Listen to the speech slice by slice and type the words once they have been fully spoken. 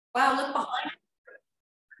Wow, look behind.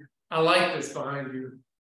 I like this behind you.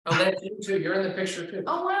 I'll let you too. You're in the picture too.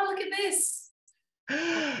 Oh, wow, look at this.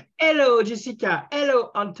 Hello, Jessica.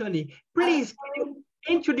 Hello, Anthony. Please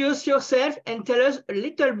introduce yourself and tell us a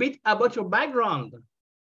little bit about your background.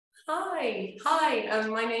 Hi,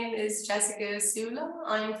 my name is Jessica Sula.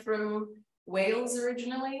 I'm from Wales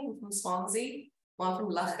originally. I'm from Swansea. Well, I'm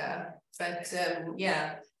from Lacha, but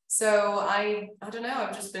yeah. So I don't know.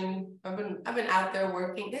 I've been out there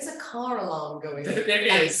working. There's a car alarm going.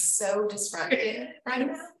 There is. So distracted right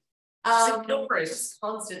now. Just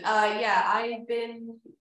constant. Yeah,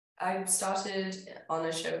 I started on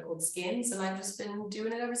a show called Skins, and I've just been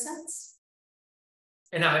doing it ever since.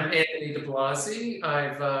 And I'm Anthony DiBlasi.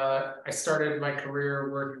 I started my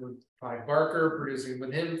career working with Clive Barker, producing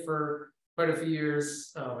with him for quite a few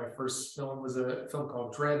years. My first film was a film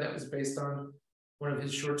called Dread that was based on one of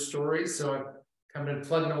his short stories. So I've kind of been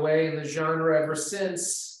plugging away in the genre ever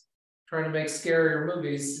since, trying to make scarier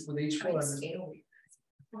movies with each one.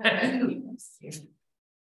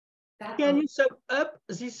 Can you sum up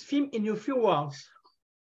this film in a few words?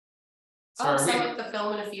 Sum up the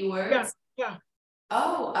film in a few words? Yeah.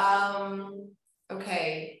 Oh,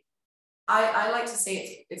 okay. I like to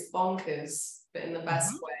say it's bonkers, but in the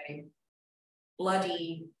best way.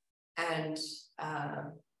 Bloody and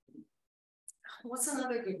what's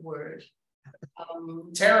another good word?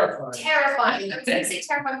 Terrifying. Terrifying. I was going to say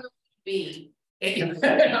terrifying would be.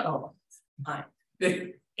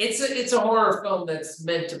 It's a horror film that's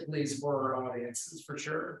meant to please horror audiences for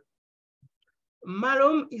sure.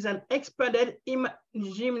 Malum is an expanded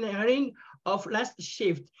reimagining of Last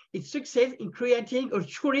Shift. Its success in creating a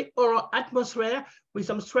truly horror atmosphere with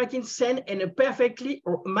some striking scenes and a perfectly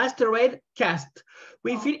mastered cast.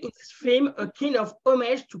 We feel in this film a kind of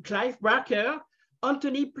homage to Clive Barker.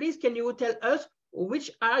 Anthony, please can you tell us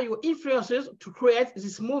which are your influences to create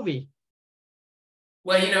this movie?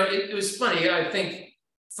 Well, you know, it was funny. I think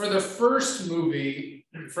for the first movie,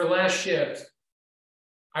 for Last Shift,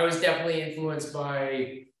 I was definitely influenced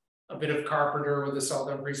by a bit of Carpenter with Assault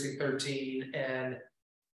on Precinct 13, and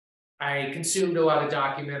I consumed a lot of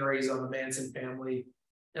documentaries on the Manson family.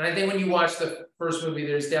 And I think when you watch the first movie,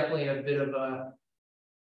 there's definitely a bit of a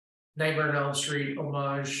Nightmare on Elm Street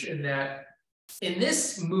homage in that. In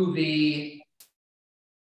this movie,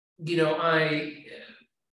 you know, I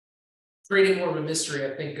created more of a mystery.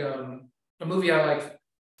 I think a movie I like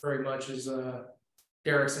very much is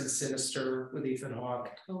Derrickson's Sinister with Ethan Hawke.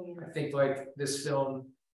 I think like this film,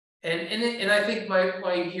 and I think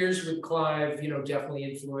my years with Clive, you know, definitely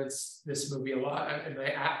influenced this movie a lot. And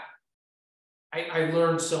I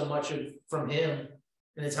learned so much from him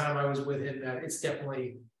in the time I was with him that it's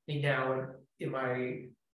definitely now in my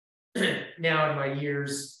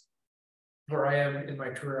years where I am in my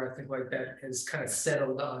career, I think like that has kind of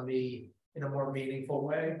settled on me in a more meaningful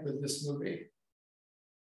way with this movie.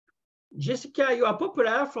 Jessica, you are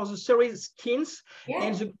popular for the series Skins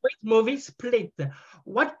and the great movie Split.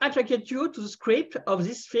 What attracted you to the script of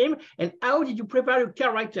this film, and how did you prepare your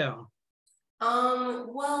character?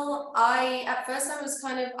 Well, at first I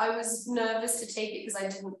was nervous to take it because I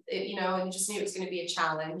didn't, you know, and just knew it was going to be a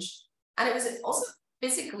challenge. And it was also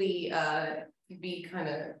physically,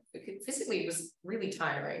 physically it was really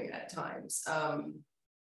tiring at times.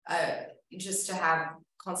 Just to have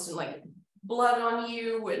constant like blood on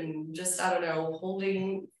you and just, I don't know,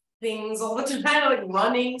 holding things all the time, like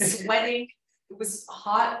running, sweating. It was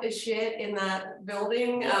hot as shit in that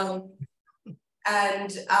building.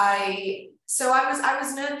 And I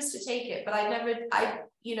was nervous to take it, but I know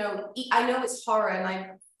it's horror and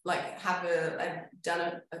I've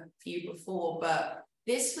done a few before, but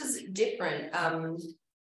this was different.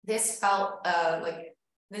 This felt a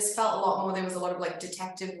lot more, there was a lot of like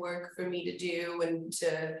detective work for me to do and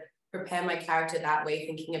to prepare my character that way,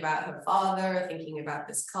 thinking about her father, thinking about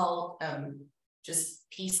this cult, just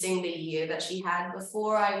piecing the year that she had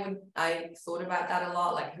before. I thought about that a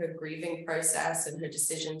lot, like her grieving process and her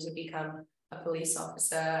decision to become a police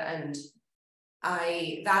officer. And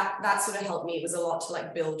that sort of helped me. It was a lot to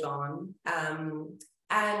like build on.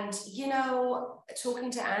 And, you know,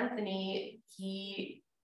 talking to Anthony, he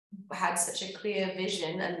had such a clear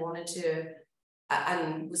vision and wanted to,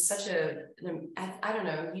 and was such I don't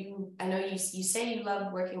know, I know you say you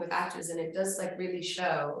love working with actors and it does like really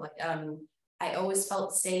show. Like, I always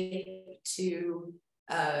felt safe to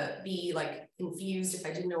be like confused if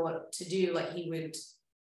I didn't know what to do. Like he would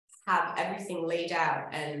have everything laid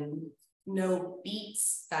out and no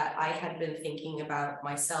beats that I had been thinking about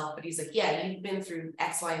myself. But he's like, yeah, you've been through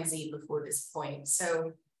X, Y, and Z before this point.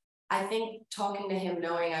 So I think talking to him,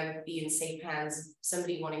 knowing I would be in safe hands,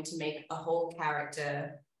 somebody wanting to make a whole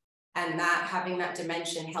character And that having that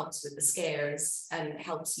dimension helps with the scares and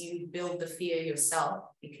helps you build the fear yourself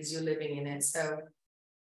because you're living in it. So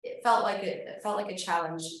it felt like a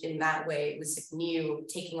challenge in that way. It was new,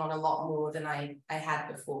 taking on a lot more than I had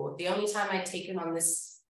before. The only time I'd taken on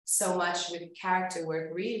this so much with character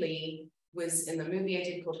work really was in the movie I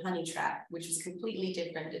did called Honey Trap, which was completely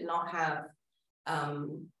different, did not have,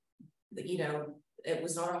 you know, it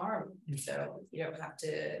was not a horror movie. So you don't have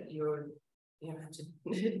to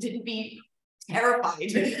be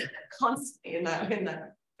terrified constantly in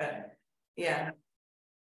that. But yeah.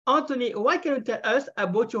 Anthony, what can you tell us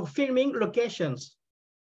about your filming locations?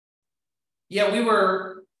 Yeah, we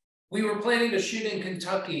were planning to shoot in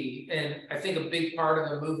Kentucky, and I think a big part of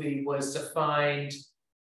the movie was to find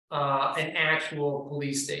an actual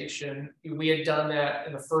police station. We had done that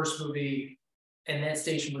in the first movie, and that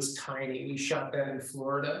station was tiny. We shot that in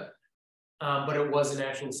Florida, but it was an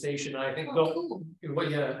actual station. I think cool.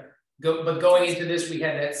 But going into this, we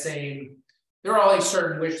had that same. There are all these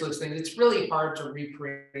certain wish list things. It's really hard to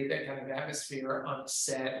recreate that kind of atmosphere on a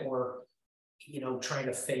set, or trying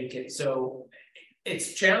to fake it. So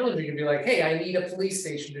it's challenging to be like, hey, I need a police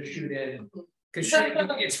station to shoot in, because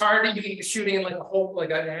it's hard to be shooting in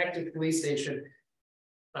like an active police station.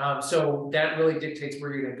 So that really dictates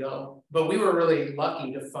where you're gonna go. But we were really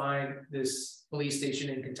lucky to find this police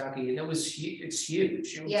station in Kentucky, and it's huge. It's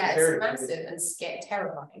massive and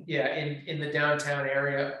terrifying. Yeah, in the downtown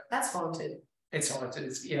area. That's haunted. It's haunted.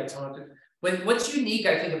 It's haunted. What's unique,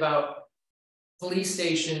 I think, about police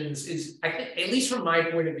stations is, I think, at least from my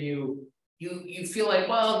point of view, you feel like,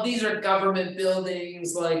 well, these are government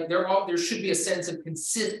buildings, like there should be a sense of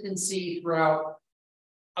consistency throughout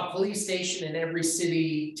a police station in every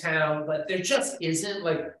city, town, but there just isn't.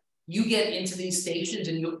 Like, you get into these stations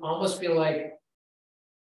and you almost feel like,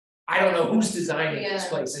 I don't know who's designing these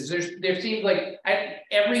places. There seems like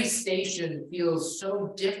every station feels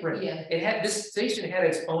so different. Yeah. This station had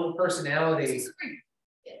its own personality.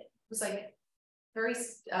 It was like very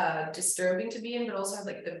disturbing to be in, but also had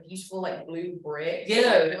like the beautiful like blue brick.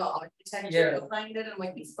 The architecture behind it. I'm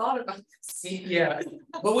like, we thought about this. Yeah.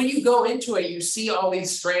 But when you go into it, you see all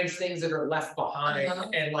these strange things that are left behind,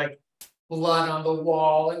 and like blood on the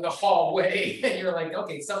wall in the hallway, and you're like,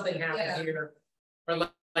 okay, something happened here. Or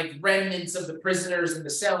like remnants of the prisoners in the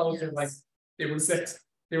cells, and like there was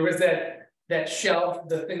that shelf,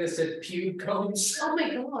 the thing that said pube cones. Oh my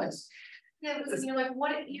gosh. Yeah, because you're like,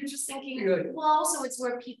 what you're just thinking, well, also it's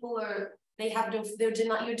where people are, you're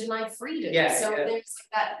denied freedom. Yeah, so there's like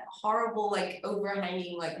that horrible, like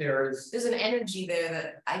overhanging, like there's an energy there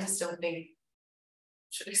that I just don't think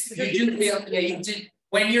should experience. You do feel, you did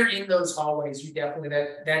when you're in those hallways, you definitely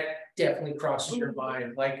that definitely crosses your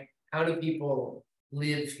mind. Like, how do people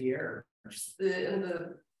live here?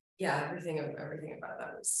 Everything about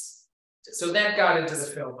that was so that got into the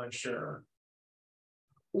film, I'm sure.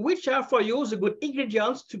 Which are for you the good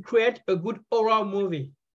ingredients to create a good horror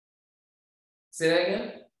movie? Say that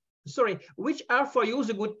again? Sorry, which are for you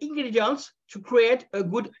the good ingredients to create a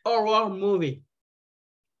good horror movie?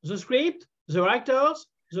 The script, the writers,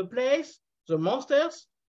 the place, the monsters?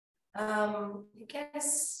 I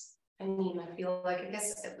guess, I feel like,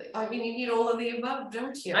 you need all of the above,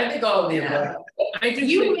 don't you? I think all of the above.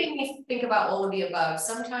 You make me think about all of the above.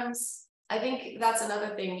 Sometimes I think that's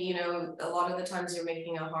another thing, a lot of the times you're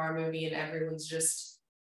making a horror movie and everyone's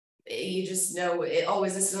you just know it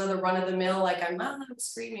always is another run of the mill, like I'm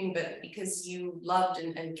screaming, but because you loved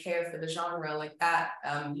and care for the genre like that,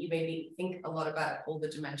 you made me think a lot about all the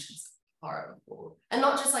dimensions of horror before. And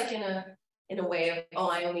not just like in a way of, oh,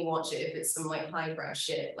 I only watch it if it's some like highbrow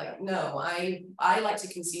shit. Like, no, I like to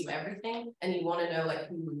consume everything, and you want to know like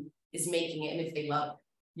who is making it and if they love it.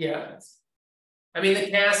 Yeah. I mean,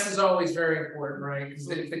 the cast is always very important, right? Because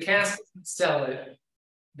if the cast doesn't sell it,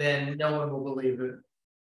 then no one will believe it.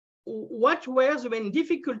 What were the main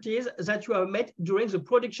difficulties that you have met during the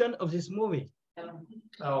production of this movie?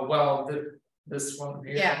 Oh, well, this one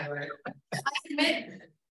here. Yeah. Right? I admit,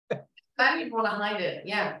 I didn't want to hide it.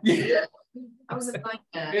 Yeah. I was a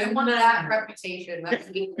nightmare. I wanted that reputation.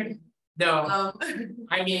 No,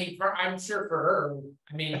 I mean, I'm sure for her,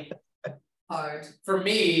 I mean, hard. For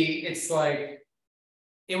me, it's like,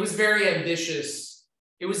 it was very ambitious.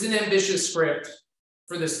 It was an ambitious script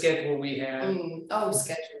for the schedule we had.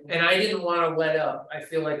 Schedule. And I didn't want to let up. I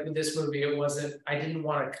feel like with this movie, I didn't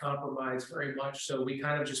want to compromise very much. So we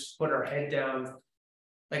kind of just put our head down.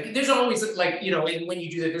 Like, there's always like, and when you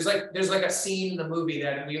do that, there's like a scene in the movie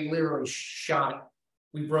that we literally shot.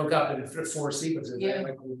 We broke up into 4 sequences, like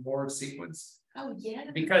a reward sequence. Oh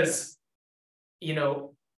yeah. Because,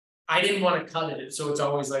 I didn't want to cut it, so it's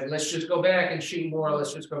always like, let's just go back and shoot more,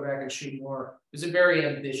 let's just go back and shoot more. It was a very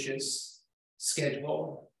ambitious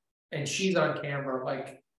schedule, and she's on camera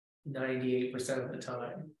like 98% of the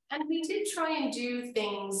time. And we did try and do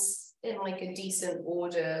things in like a decent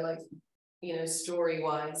order, like, you know,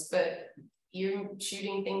 story-wise, but you're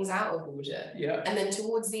shooting things out of order. Yeah. And then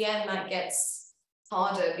towards the end, that gets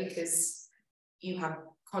harder because you have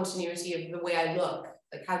continuity of the way I look,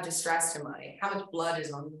 like how distressed am I, how much blood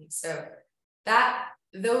is on me. So that,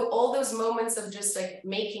 though, all those moments of just like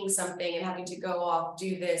making something and having to go off,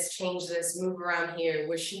 do this, change this, move around here,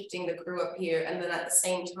 we're shifting the crew up here, and then at the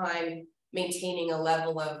same time maintaining a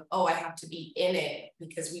level of, oh, I have to be in it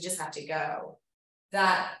because we just have to go.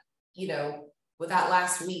 That, you know, with that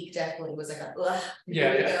last week definitely was like a, ugh,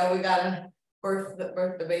 here we go, we gotta birth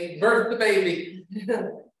the baby. Birth the baby.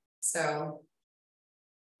 So.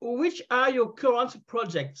 Which are your current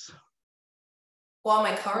projects? Well,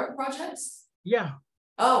 my current projects? Yeah.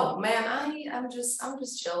 Oh man, I'm just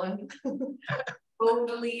chilling.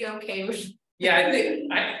 Totally okay with. Yeah, I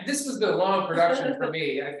think this was the long production for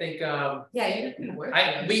me. I think yeah, you didn't work.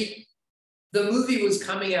 The movie was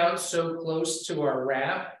coming out so close to our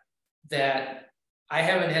wrap that I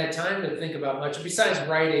haven't had time to think about much besides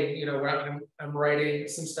writing. You know, I'm writing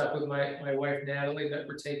some stuff with my wife Natalie that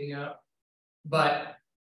we're taking up, but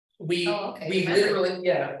we literally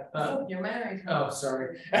you're married. Oh,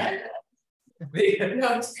 sorry.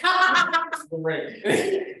 No, Right.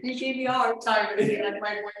 you gave me a hard time. Like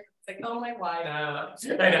my wife was like, oh my wife.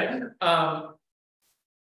 I know.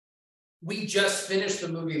 We just finished the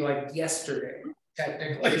movie like yesterday,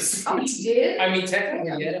 technically. Oh, you did? I mean,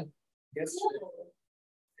 technically, yeah. Yesterday.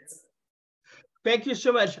 Thank you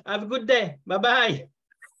so much. Have a good day. Bye-bye.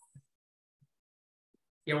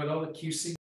 Yeah, with all the QC.